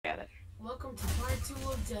welcome to part 2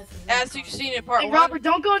 of DeathRun. As you've seen in part Hey, 1. Robert,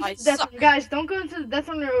 don't go into the Death Run. Guys, don't go into the Death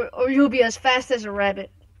Run or you'll be as fast as a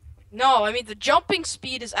rabbit. No, I mean the jumping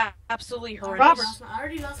speed is absolutely horrendous. Robert. I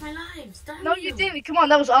already lost my lives. Damn No, you didn't. Come on,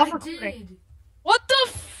 that was off I recording. did. What the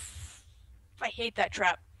f... I hate that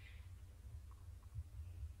trap.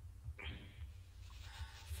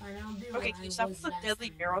 Fine, I'll be Okay, can you stop with the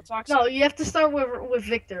deadly neurotoxin? No, you have to start with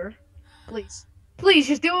Victor. Please. Please,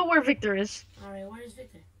 just do it where Victor is. Alright, where is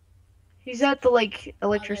Victor? He's at the, like, Oh,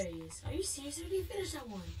 electricity. there he is. Are you serious? I already finished that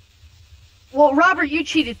one. Well, Robert, you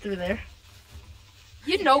cheated through there.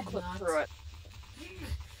 You no-clip through it.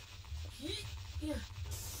 Yeah.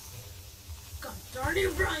 God darn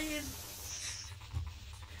it, Brian!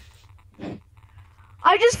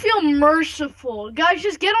 I just feel merciful. Guys,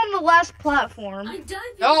 just get on the last platform. I died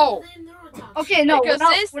No. because of the neurotoxin. Okay, no, because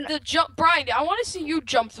we're not. the jump, Brian. I want to see you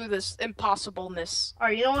jump through this impossibleness.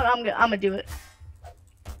 Alright, you know what? I'm gonna do it.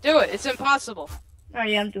 Do it. It's impossible. Alright,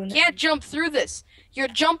 yeah, I'm doing You it. can't jump through this. Your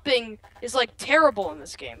jumping is like terrible in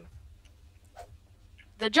this game.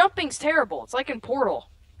 The jumping's terrible. It's like in Portal.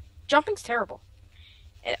 Jumping's terrible.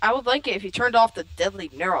 I would like it if you turned off the deadly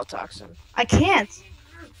neurotoxin. I can't.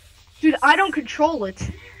 Dude, I don't control it.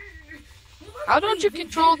 How don't you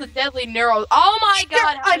control the deadly neuro? Oh my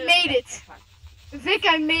god! I made it. Vic,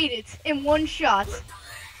 I made it in one shot.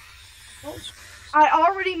 I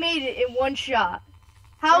already made it in one shot.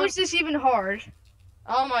 How is this even hard?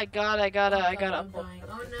 Oh my god! I gotta I'm upload. dying.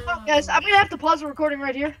 Oh no. Oh, guys, I'm gonna have to pause the recording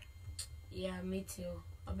right here. Yeah, me too.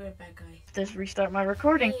 I'll be right back, guys. Just restart my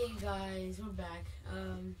recording. Hey guys, we're back.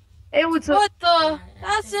 Hey, what's up? What the? I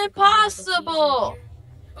That's think impossible!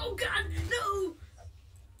 Oh god, no!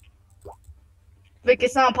 Vic,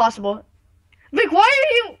 it's not impossible. Vic, why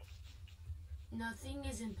are you? Nothing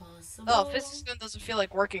is impossible. Oh, physics gun doesn't feel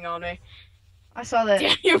like working on me. I saw that.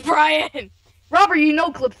 Damn you, Brian! Robert, you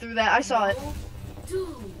no clip through that. I saw it. No,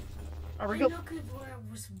 dude. Are we I go? know where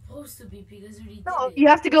we're supposed to be because we already No, did it. you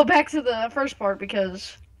have to go back to the first part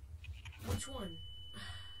because. Which one?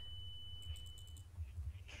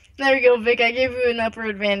 There you go, Vic. I gave you an upper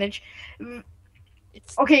advantage.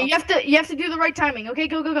 It's Okay, up, you have to do the right timing. Okay,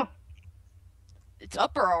 go, go, go. It's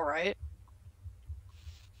upper, all right.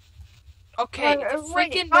 Okay, the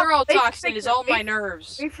wait, freaking wait, neurotoxin wait, is on my wait.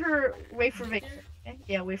 nerves. Wait for Vic. Okay?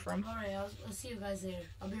 Yeah, wait for him. Alright, I'll see you guys later.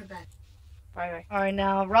 I'll be right back. Bye. All right,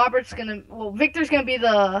 now Robert's gonna. Well, Victor's gonna be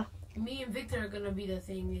the. Me and Victor are gonna be the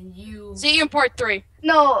thing, and you. See you in part 3.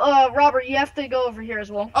 No, Robert, you have to go over here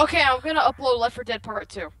as well. Okay, I'm gonna upload Left 4 Dead Part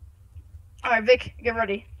 2. All right, Vic, get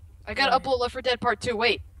ready. I gotta upload Left 4 Dead Part 2.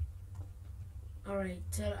 Wait, Alright,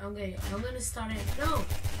 I'm gonna start it. No!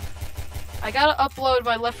 I gotta upload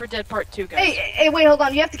my Left 4 Dead Part 2, guys. Hey, wait, hold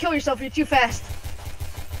on. You have to kill yourself. You're too fast.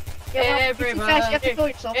 Yeah, Robert, you're too fast. You have to kill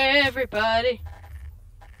yourself. Everybody.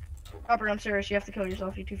 Robert, I'm serious. You have to kill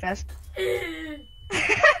yourself. You're too fast.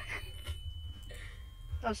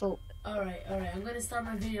 Also, Alright, I'm gonna start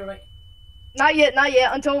my video right. not yet,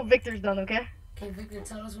 until Victor's done, okay? Okay, Victor,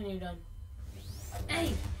 tell us when you're done.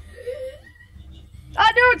 Hey! Ah,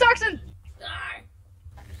 neurotoxin!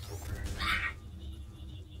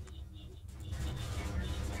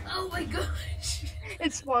 Oh my gosh!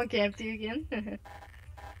 It's spawn empty again.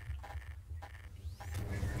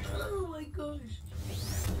 Oh my gosh!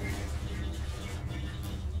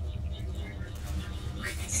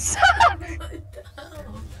 What the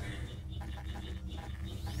hell?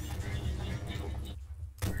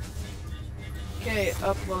 Okay,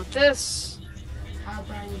 upload this. How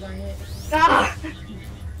Brian, you got hit? Ah!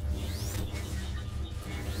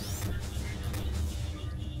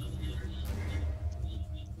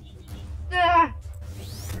 Ah!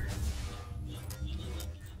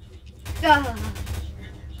 Ah!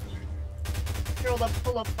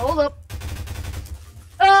 Hold up.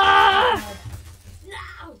 Ah!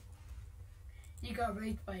 No! You got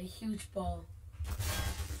raped by a huge ball.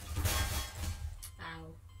 Ow.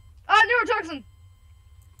 Ah, neurotoxin!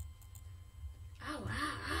 Ow,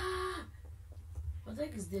 ah! What the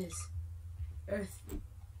heck is this? Earth.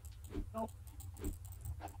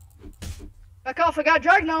 Back off, I got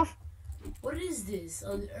dragged off. What is this?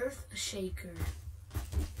 An earth shaker.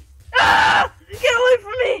 Ah! Get away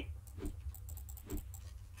from me!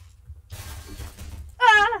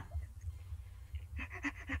 Ah!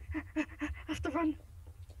 I have to run.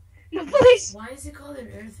 No, please! Why is it called an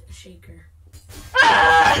earth shaker?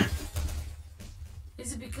 Ah!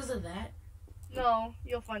 Is it because of that? No,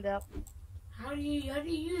 you'll find out. How do you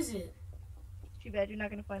use it? Too bad, you're not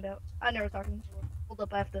gonna find out. I never talking. Hold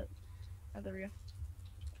up, I have to. Oh, there we go.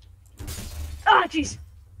 Ah, jeez!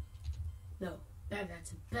 No,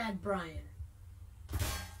 that's a bad Brian.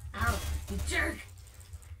 Ow, you jerk!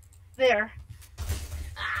 There.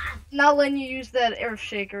 not letting you use that earth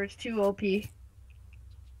shaker. It's too OP.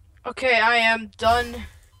 Okay, I am done.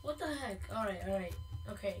 What the heck? Alright.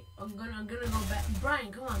 Okay, I'm gonna go back.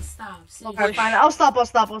 Brian, come on, stop. Seriously. Okay, fine. I'll stop.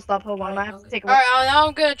 Hold on. I have to take a look. Alright, now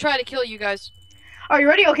I'm gonna try to kill you guys. Are you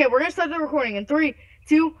ready? Okay, we're gonna start the recording in 3,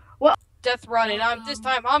 2, 1. Death Run, and this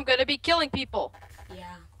time I'm gonna be killing people.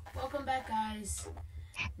 Yeah. Welcome back, guys.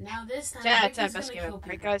 Now this time, 10 out of 10 Victor's best gonna game kill ever,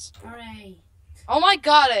 right, people. guys? Alright. Oh my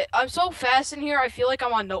god, I'm so fast in here, I feel like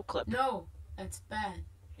I'm on no clip. No, that's bad.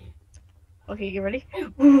 Okay, get ready.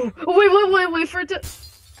 Ooh, wait for it to.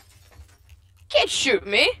 Can't shoot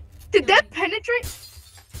me. Did that penetrate?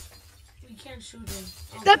 We can't shoot him.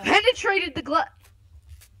 Oh, That God. penetrated the glass.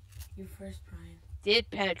 You first, Brian. Did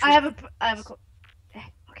penetrate. I have a.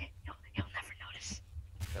 Okay, he'll never notice.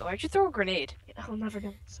 Why'd you throw a grenade? He'll never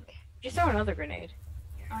notice. Okay. Why'd you throw another grenade?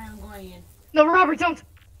 Alright, I'm going in. No, Robert, don't.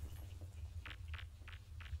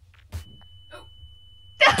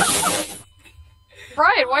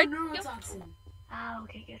 Brian, why? Neurotoxin. Ah,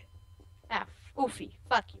 okay, good. Ah, oofy.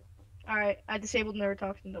 Fuck you. Alright, I disabled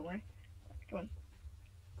neurotoxin, don't worry. Come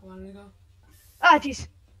on, we go. Ah, jeez.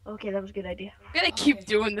 Okay, that was a good idea. I'm gonna keep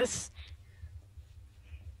doing this.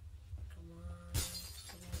 Come on.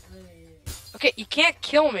 Hey. Okay, you can't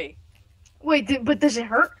kill me. Wait, but does it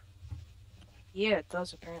hurt? Yeah, it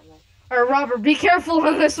does apparently. Alright, Robert, be careful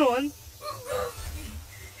on this one.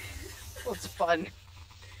 Well, it's fun.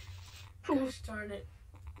 Gosh darn it.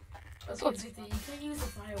 So Okay, it's- Victor, you can't use the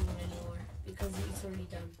fire one anymore because it's already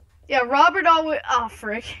done. Yeah, Robert always. Oh,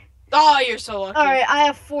 frick. Oh, you're so lucky. Alright, I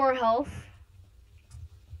have 4 health.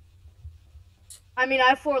 I mean, I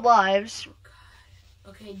have 4 lives.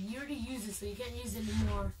 Okay, you already used it, so you can't use it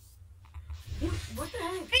anymore. What the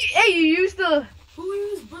heck? Hey, you used the. Who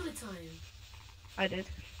used bullet time? I did.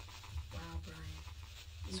 Wow,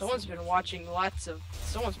 Brian. Someone's been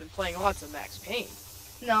playing lots of Max Payne.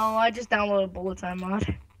 No, I just downloaded Bullet Time mod.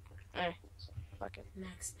 Fuck it.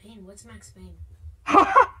 Max Payne? What's Max Payne?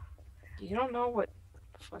 You don't know what?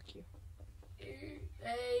 Fuck you.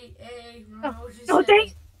 Hey, remember what you No, said.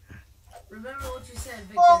 thanks. Remember what you said,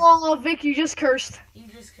 Victor. Oh, Vic, you just cursed. You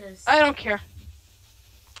just cursed. I don't care.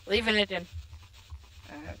 Leaving it in.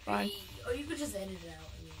 Fine. Or you could just edit it out.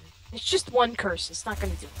 Anyway. It's just one curse. It's not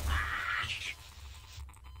gonna do.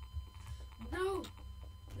 No.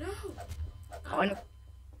 Oh, I know.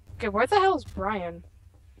 Okay, where the hell is Brian?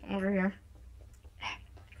 Over here.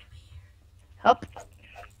 Up.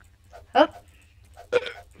 Up.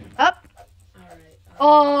 Up. Alright.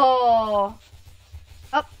 Oh.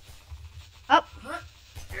 Up. Up.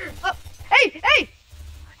 Up. Hey!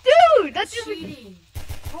 Dude! That's just. cheating.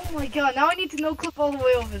 Oh my god, now I need to no clip all the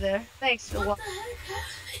way over there. Thanks. What Hold the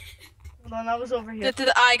heck? on, I was over here.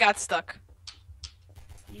 The eye got stuck.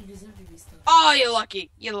 You deserve to be stuck. Oh, you're lucky.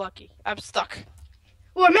 You're lucky. I'm stuck.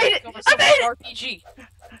 Oh, I made it! Kill I myself made with it! an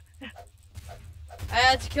RPG. I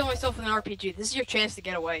had to kill myself with an RPG. This is your chance to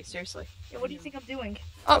get away. Seriously. Yeah, what do you think I'm doing?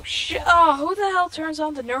 Oh shit! Oh, who the hell turns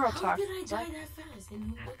on the How neurotoxin? did I die that fast?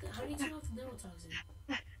 And how do you turn off the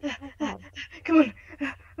neurotoxin? Come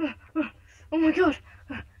on. Oh my god.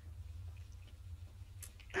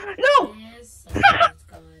 No! Yes, it's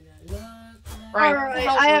gonna look like Right, Alright,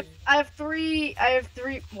 hell's I have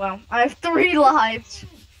 3 lives.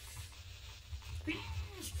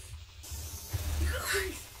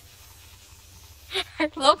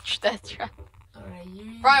 I love that trap. Alright,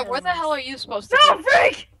 you. Brian, where the hell are you supposed to No, be?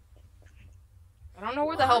 freak! I don't know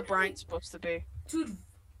where the hell Brian's supposed to be. Dude,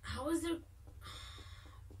 how is there.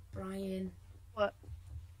 Brian. What?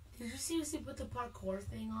 Did you seriously put the parkour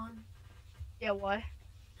thing on? Yeah, why?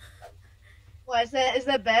 Why, is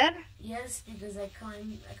that bad? Yes, because I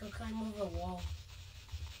could climb over a wall.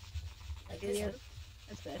 Like this Yeah, one.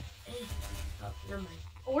 that's bad. Oh, never mind.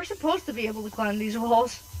 Well, we're supposed to be able to climb these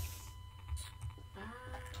walls.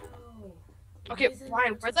 Ow. Okay, Isn't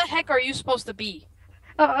Brian, that where the heck are you supposed to be?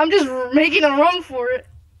 I'm just making a run for it.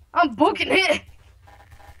 I'm booking it.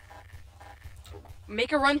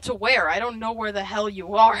 Make a run to where? I don't know where the hell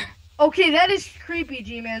you are. Okay, that is creepy,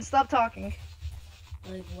 G-Man. Stop talking.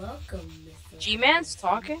 Like, welcome, Mr. G-Man's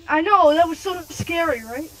talking? I know, that was so scary,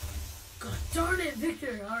 right? God darn it,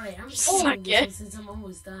 Victor! Alright, I'm Suck pulling this it. one since I'm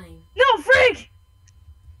almost dying. No, freak!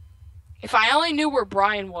 If I only knew where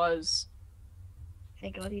Brian was.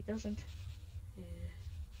 Thank God he doesn't. Yeah.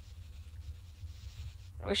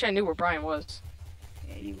 I wish I knew where Brian was.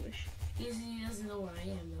 Yeah, you wish. He doesn't know where I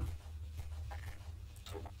am,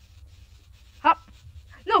 though. Hop!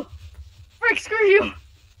 No! Frick, screw you!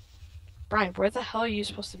 Brian, where the hell are you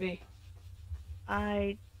supposed to be?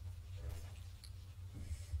 I...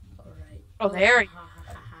 Alright. Oh, there.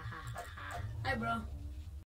 Hi, bro.